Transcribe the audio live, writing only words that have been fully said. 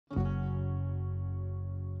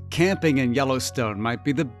Camping in Yellowstone might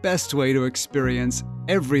be the best way to experience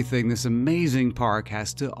everything this amazing park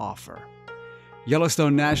has to offer.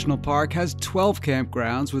 Yellowstone National Park has 12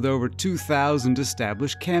 campgrounds with over 2,000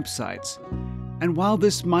 established campsites. And while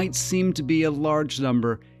this might seem to be a large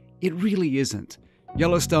number, it really isn't.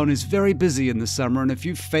 Yellowstone is very busy in the summer, and if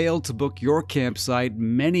you fail to book your campsite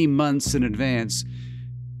many months in advance,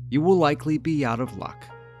 you will likely be out of luck.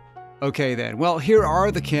 Okay then, well, here are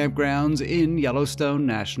the campgrounds in Yellowstone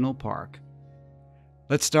National Park.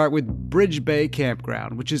 Let's start with Bridge Bay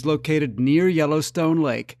Campground, which is located near Yellowstone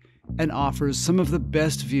Lake and offers some of the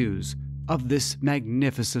best views of this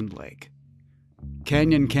magnificent lake.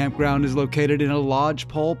 Canyon Campground is located in a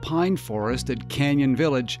lodgepole pine forest at Canyon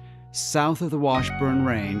Village, south of the Washburn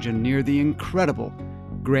Range and near the incredible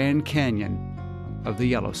Grand Canyon of the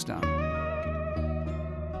Yellowstone.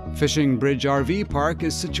 Fishing Bridge RV Park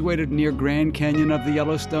is situated near Grand Canyon of the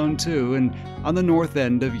Yellowstone too, and on the north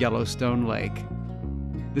end of Yellowstone Lake.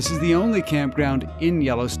 This is the only campground in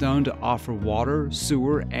Yellowstone to offer water,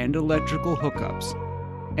 sewer, and electrical hookups.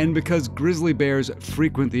 And because grizzly bears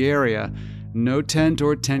frequent the area, no tent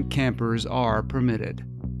or tent campers are permitted.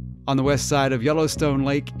 On the west side of Yellowstone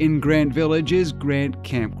Lake in Grant Village is Grant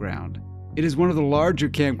Campground. It is one of the larger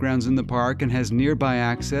campgrounds in the park and has nearby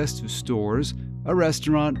access to stores, a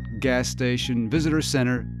restaurant, gas station, visitor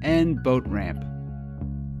center, and boat ramp.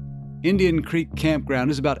 Indian Creek Campground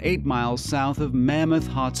is about 8 miles south of Mammoth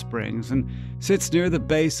Hot Springs and sits near the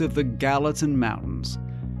base of the Gallatin Mountains.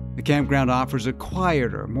 The campground offers a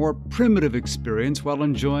quieter, more primitive experience while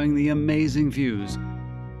enjoying the amazing views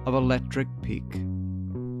of Electric Peak.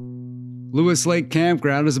 Lewis Lake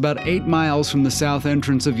Campground is about 8 miles from the south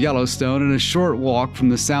entrance of Yellowstone and a short walk from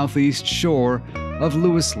the southeast shore of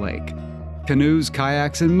Lewis Lake. Canoes,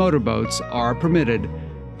 kayaks, and motorboats are permitted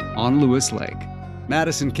on Lewis Lake.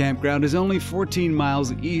 Madison Campground is only 14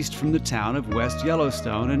 miles east from the town of West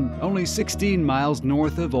Yellowstone and only 16 miles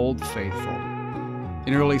north of Old Faithful.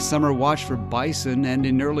 In early summer, watch for bison, and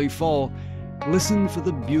in early fall, listen for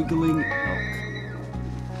the bugling elk.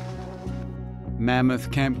 Mammoth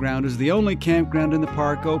Campground is the only campground in the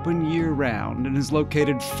park open year-round and is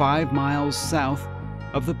located 5 miles south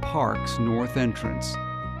of the park's north entrance.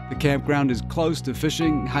 The campground is close to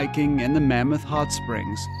fishing, hiking, and the Mammoth Hot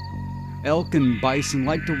Springs. Elk and bison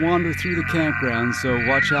like to wander through the campground, so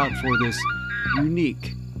watch out for this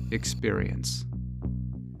unique experience.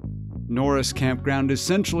 Norris Campground is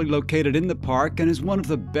centrally located in the park and is one of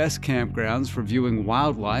the best campgrounds for viewing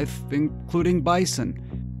wildlife, including bison.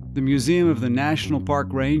 The Museum of the National Park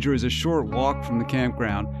Ranger is a short walk from the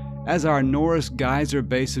campground, as are Norris Geyser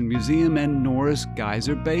Basin Museum and Norris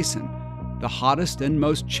Geyser Basin, the hottest and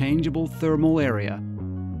most changeable thermal area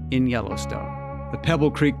in Yellowstone. The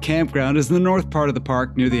Pebble Creek Campground is in the north part of the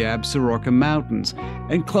park near the Absaroka Mountains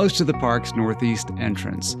and close to the park's northeast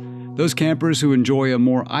entrance. Those campers who enjoy a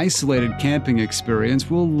more isolated camping experience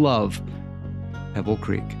will love Pebble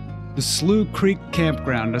Creek. The Slough Creek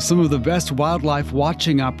Campground has some of the best wildlife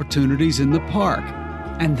watching opportunities in the park,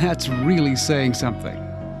 and that's really saying something.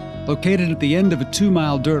 Located at the end of a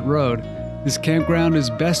 2-mile dirt road, this campground is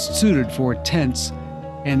best suited for tents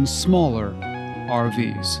and smaller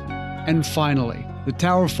RVs. And finally, the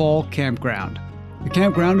Tower Fall Campground. The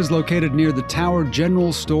campground is located near the Tower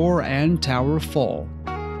General Store and Tower Fall.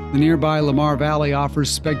 The nearby Lamar Valley offers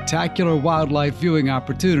spectacular wildlife viewing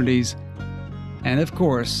opportunities and, of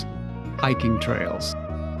course, hiking trails.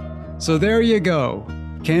 So there you go,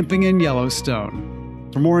 camping in Yellowstone.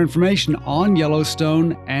 For more information on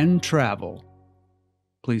Yellowstone and travel,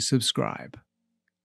 please subscribe.